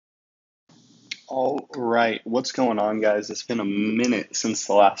All right, what's going on, guys? It's been a minute since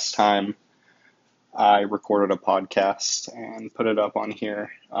the last time I recorded a podcast and put it up on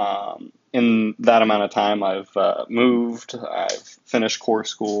here. In that amount of time, I've moved, I've finished core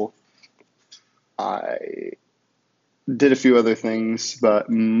school, I did a few other things, but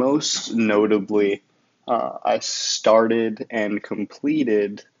most notably, I started and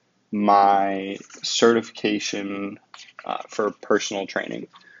completed my certification for personal training.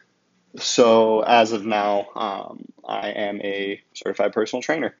 So as of now, I am a certified personal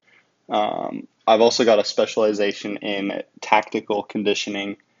trainer. I've also got a specialization in tactical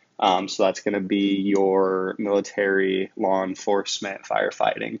conditioning. So that's going to be your military, law enforcement,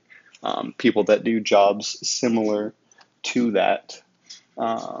 firefighting, people that do jobs similar to that.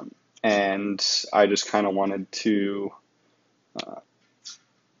 Um, and I just kind of wanted to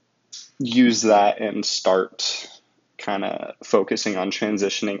use that and start kind of focusing on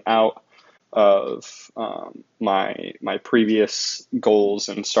transitioning out of my previous goals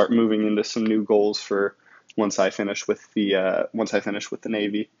and start moving into some new goals for once I finish with the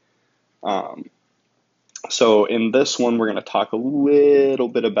Navy. Um, so in this one, we're going to talk a little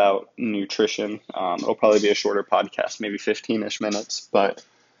bit about nutrition. It'll probably be a shorter podcast, maybe 15-ish minutes, but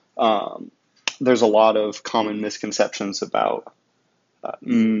um, there's a lot of common misconceptions about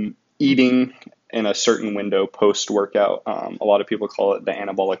eating in a certain window post workout. A lot of people call it the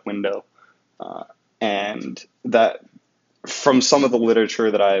anabolic window. Uh, and that from some of the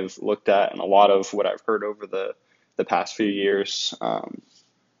literature that I've looked at and a lot of what I've heard over the past few years,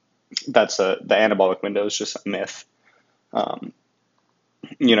 the anabolic window is just a myth. Um,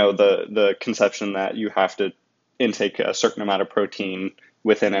 the conception that you have to intake a certain amount of protein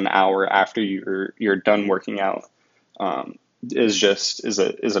within an hour after you're done working out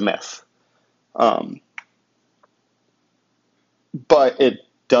is a myth. Um, but it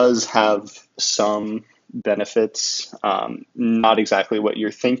does have some benefits. Not exactly what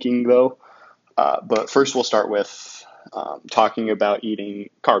you're thinking, though. But first, we'll start with talking about eating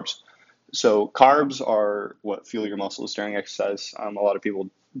carbs. So, carbs are what fuel your muscles during exercise. A lot of people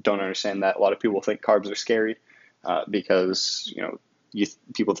don't understand that. A lot of people think carbs are scary because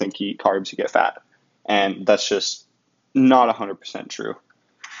people think you eat carbs, you get fat, and that's just not 100% true.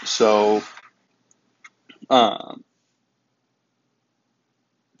 So, um,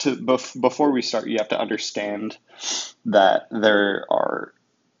 before we start, you have to understand that there are,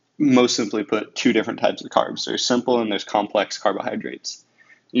 most simply put, two different types of carbs. There's simple and there's complex carbohydrates.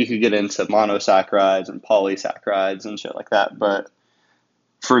 You could get into monosaccharides and polysaccharides and shit like that, but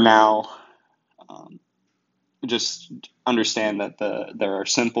for now, um, just understand that there are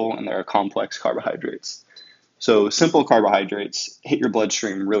simple and there are complex carbohydrates. So simple carbohydrates hit your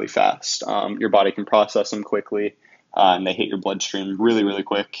bloodstream really fast. Your body can process them quickly, and they hit your bloodstream really, really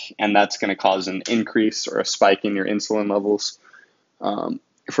quick, and that's going to cause an increase or a spike in your insulin levels um,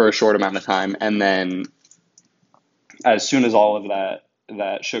 for a short amount of time. And then as soon as all of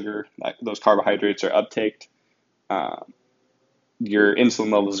that sugar, those carbohydrates are uptaked, um, your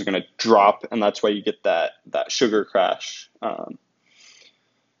insulin levels are going to drop, and that's why you get that sugar crash.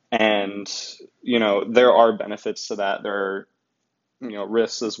 And there are benefits to that. There are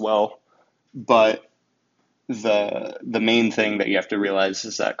risks as well, but the main thing that you have to realize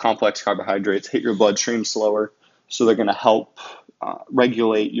is that complex carbohydrates hit your bloodstream slower, so they're going to help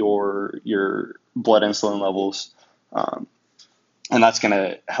regulate your blood insulin levels, um, and that's going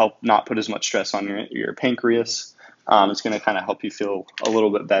to help not put as much stress on your pancreas. It's going to kind of help you feel a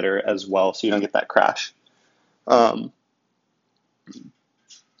little bit better as well, so you don't get that crash. Um,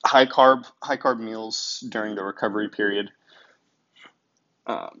 high carb meals during the recovery period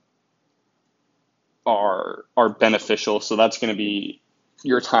um, are beneficial. So that's going to be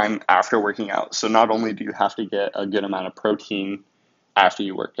your time after working out. So not only do you have to get a good amount of protein after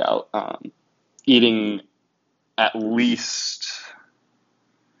you work out, eating at least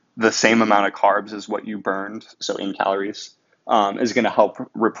the same amount of carbs as what you burned, so in calories, is going to help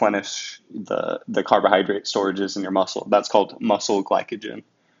replenish the carbohydrate storages in your muscle. That's called muscle glycogen,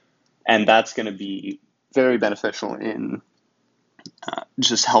 and that's going to be very beneficial in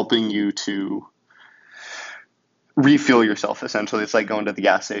just helping you to refuel yourself. Essentially, it's like going to the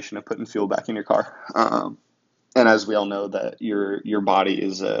gas station and putting fuel back in your car. And as we all know, that your body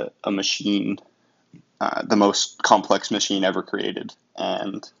is a machine, the most complex machine ever created,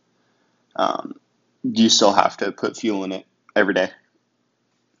 and um, you still have to put fuel in it every day.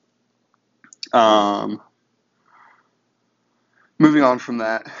 Um, Moving on from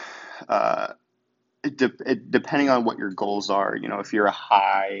that, uh, depending on what your goals are, if you're a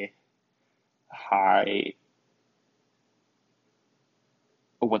high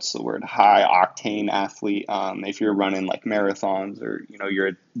what's the word, high octane athlete. If you're running like marathons, or you're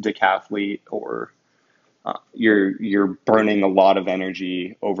a decathlete, or you're burning a lot of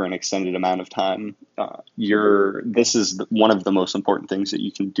energy over an extended amount of time. This is one of the most important things that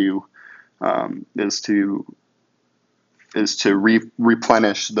you can do, is to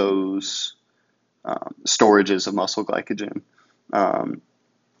replenish those storages of muscle glycogen. Um,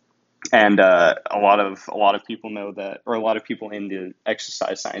 and a lot of people know that, or a lot of people in the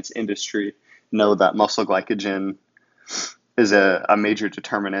exercise science industry know that muscle glycogen is a major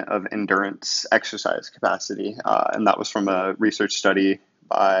determinant of endurance exercise capacity. And that was from a research study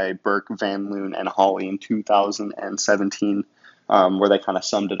by Burke, Van Loon, and Hawley in 2017, where they kind of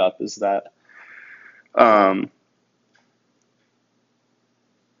summed it up as that um,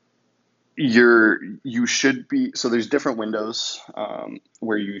 you should be, so there's different windows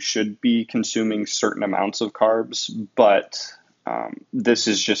where you should be consuming certain amounts of carbs, but this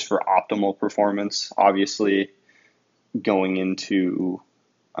is just for optimal performance. Obviously, going into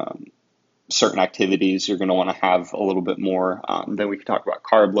certain activities, you're going to want to have a little bit more. Then we can talk about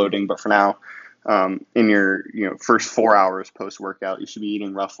carb loading, but for now, in your first 4 hours post workout, you should be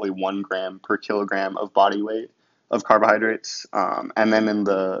eating roughly 1 gram per kilogram of body weight of carbohydrates, and then in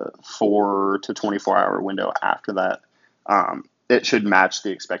the 4 to 24 hour window after that, it should match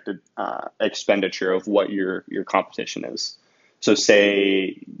the expected expenditure of what your competition is. So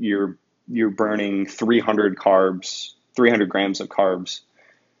say you're burning 300 grams of carbs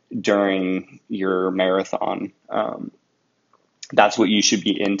during your marathon. That's what you should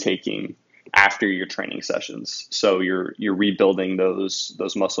be intaking after your training sessions. So you're rebuilding those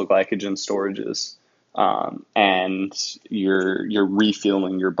muscle glycogen storages, and you're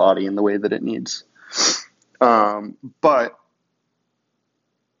refueling your body in the way that it needs. But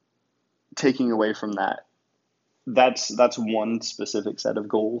taking away from that, that's one specific set of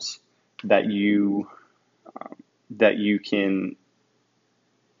goals that you can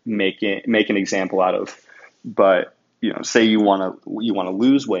make an example out of. But say you want to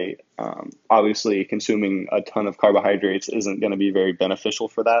lose weight. Obviously, consuming a ton of carbohydrates isn't going to be very beneficial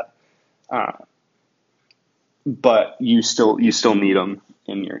for that. But you still need them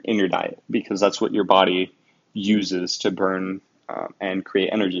in your diet, because that's what your body uses to burn and create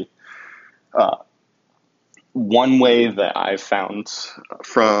energy. One way that I've found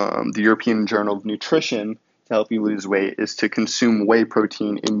from the European Journal of Nutrition to help you lose weight is to consume whey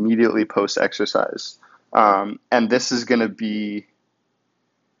protein immediately post exercise. And this is going to be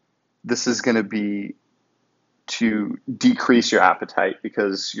to decrease your appetite,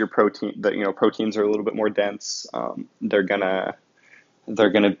 because your proteins are a little bit more dense. They're gonna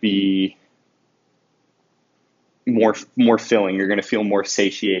be more filling. You're gonna feel more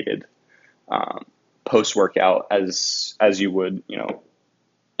satiated post workout, as you would,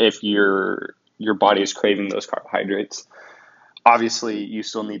 if your body is craving those carbohydrates. Obviously, you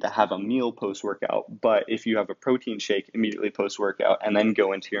still need to have a meal post workout, but if you have a protein shake immediately post workout and then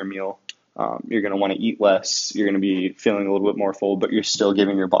go into your meal, you're going to want to eat less. You're going to be feeling a little bit more full, but you're still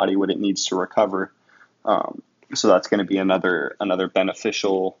giving your body what it needs to recover. So that's going to be another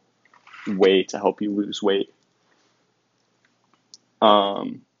beneficial way to help you lose weight.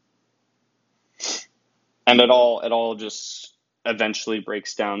 And it all just eventually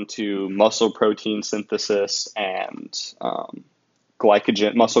breaks down to muscle protein synthesis and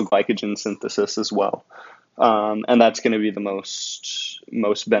muscle glycogen synthesis as well. And that's going to be the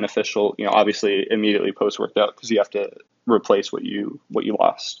most beneficial, obviously immediately post workout, because you have to replace what you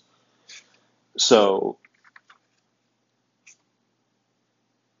lost. So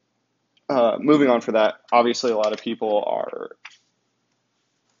moving on for that, obviously a lot of people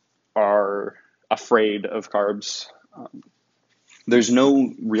are afraid of carbs. There's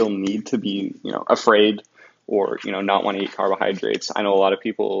no real need to be, afraid or, not want to eat carbohydrates. I know a lot of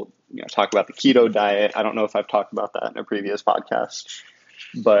people, talk about the keto diet. I don't know if I've talked about that in a previous podcast,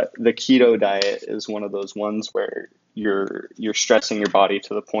 but the keto diet is one of those ones where you're stressing your body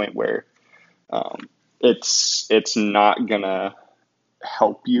to the point where it's not gonna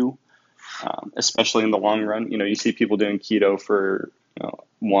help you, especially in the long run. You see people doing keto for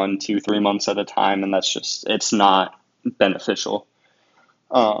 1, 2, 3 months at a time, and it's not beneficial.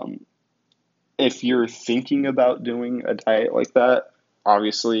 If you're thinking about doing a diet like that,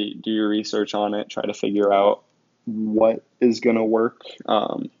 obviously do your research on it, try to figure out what is going to work.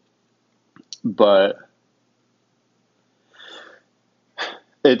 But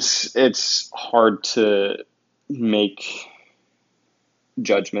it's hard to make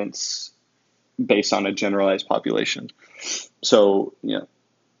judgments based on a generalized population. So,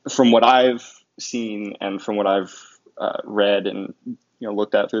 from what I've seen and from what I've read and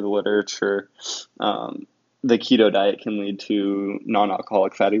looked at through the literature, the keto diet can lead to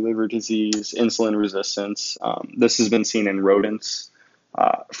non-alcoholic fatty liver disease, insulin resistance. This has been seen in rodents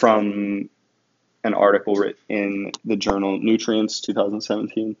from an article written in the journal Nutrients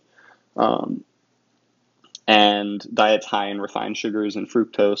 2017. And diets high in refined sugars and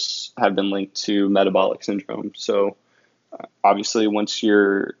fructose have been linked to metabolic syndrome. So obviously, once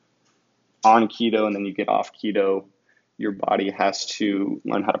you're on keto and then you get off keto, your body has to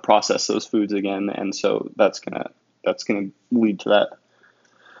learn how to process those foods again, and so that's gonna lead to that.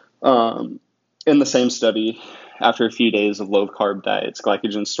 In the same study, after a few days of low carb diets,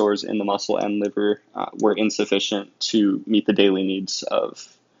 glycogen stores in the muscle and liver were insufficient to meet the daily needs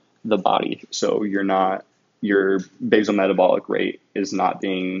of the body. So your basal metabolic rate is not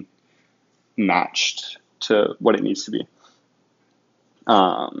being matched to what it needs to be.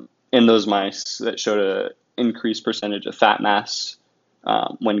 In those mice that showed a increased percentage of fat mass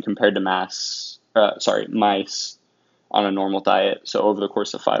when compared to mice on a normal diet. So over the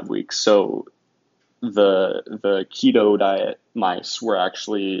course of 5 weeks. So the keto diet mice were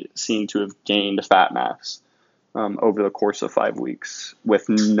actually seen to have gained fat mass over the course of 5 weeks with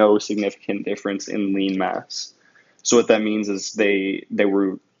no significant difference in lean mass. So what that means is they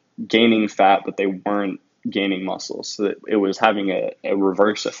were gaining fat, but they weren't gaining muscle. So it was having a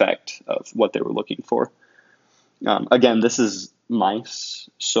reverse effect of what they were looking for. Again, this is mice,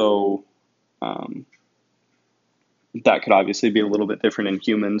 so that could obviously be a little bit different in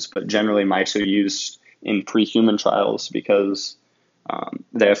humans, but generally mice are used in pre-human trials because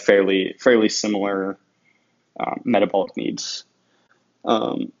they have fairly similar metabolic needs.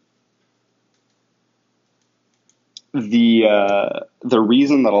 The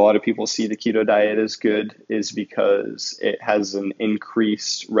reason that a lot of people see the keto diet as good is because it has an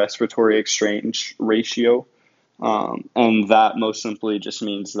increased respiratory exchange ratio. And that most simply just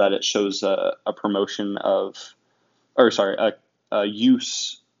means that it shows a promotion of, a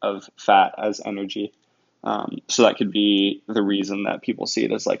use of fat as energy. So that could be the reason that people see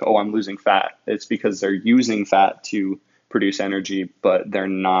it as like, oh, I'm losing fat. It's because they're using fat to produce energy, but they're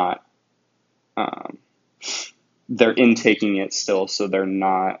not, they're intaking it still. So they're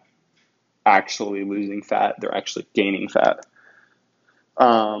not actually losing fat. They're actually gaining fat.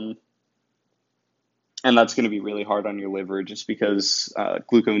 And that's going to be really hard on your liver just because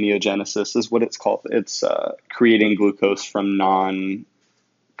gluconeogenesis is what it's called. It's creating glucose from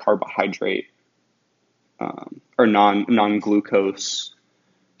non-carbohydrate or non-glucose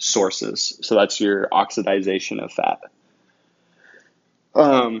sources. So that's your oxidization of fat.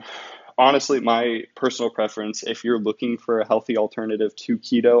 Honestly, my personal preference, if you're looking for a healthy alternative to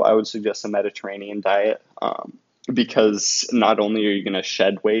keto, I would suggest a Mediterranean diet because not only are you going to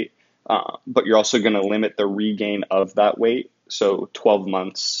shed weight, but you're also going to limit the regain of that weight. So up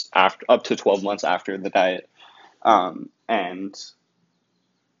to 12 months after the diet. And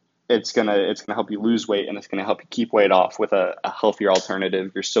it's going to help you lose weight and it's going to help you keep weight off with a healthier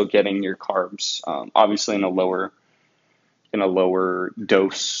alternative. You're still getting your carbs, obviously in a lower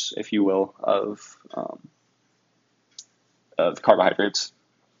dose, if you will, of carbohydrates.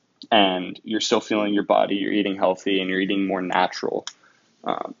 And you're still feeling your body, you're eating healthy, and you're eating more natural.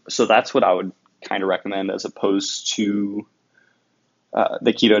 So that's what I would kind of recommend as opposed to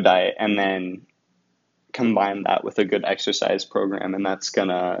the keto diet, and then combine that with a good exercise program, and that's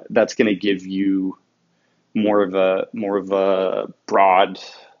gonna give you more of a broad.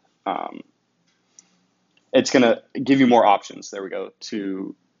 It's gonna give you more options. There we go,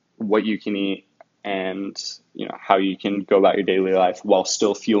 to what you can eat and how you can go about your daily life while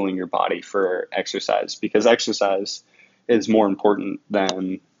still fueling your body for exercise, because exercise is more important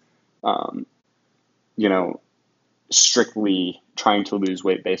than strictly trying to lose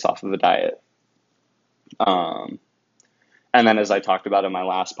weight based off of a diet. And then, as I talked about in my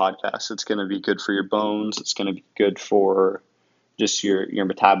last podcast, it's going to be good for your bones. It's going to be good for just your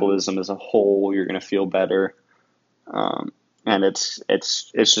metabolism as a whole. You're going to feel better. And it's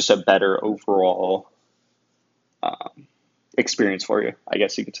just a better overall experience for you, I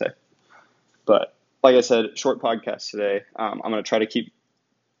guess you could say. But like I said, short podcast today. I'm going to try to keep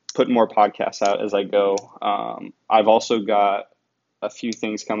putting more podcasts out as I go. I've also got a few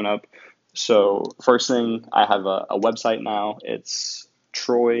things coming up. So first thing, I have a website now. It's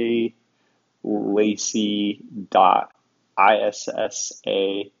troylacey.issa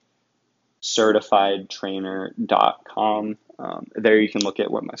certifiedtrainer.com. There you can look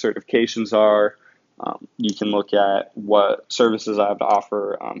at what my certifications are. You can look at what services I have to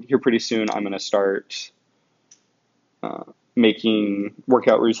offer. Here pretty soon, I'm going to start making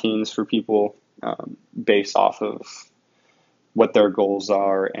workout routines for people based off of what their goals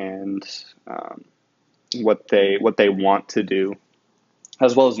are and what they want to do,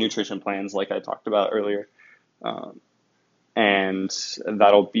 as well as nutrition plans, like I talked about earlier. And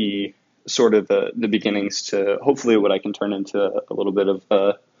that'll be sort of the beginnings to hopefully what I can turn into a little bit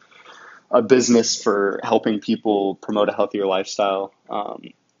of a business for helping people promote a healthier lifestyle,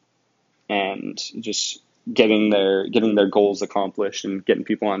 and just getting their goals accomplished and getting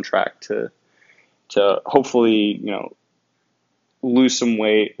people on track to hopefully, lose some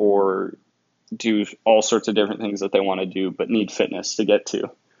weight or do all sorts of different things that they want to do but need fitness to get to.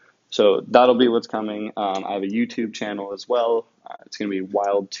 So that'll be what's coming. I have a YouTube channel as well. It's going to be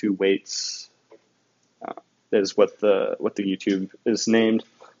Wild 2 Weights, is what the YouTube is named.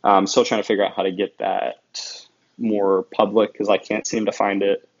 I'm still trying to figure out how to get that more public because I can't seem to find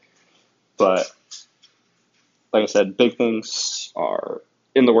it. But like I said, big things are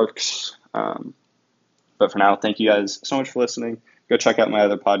in the works. But for now, thank you guys so much for listening. Go check out my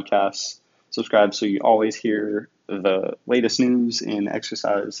other podcasts. Subscribe so you always hear the latest news in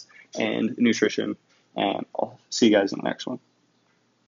exercise and nutrition. And I'll see you guys in the next one.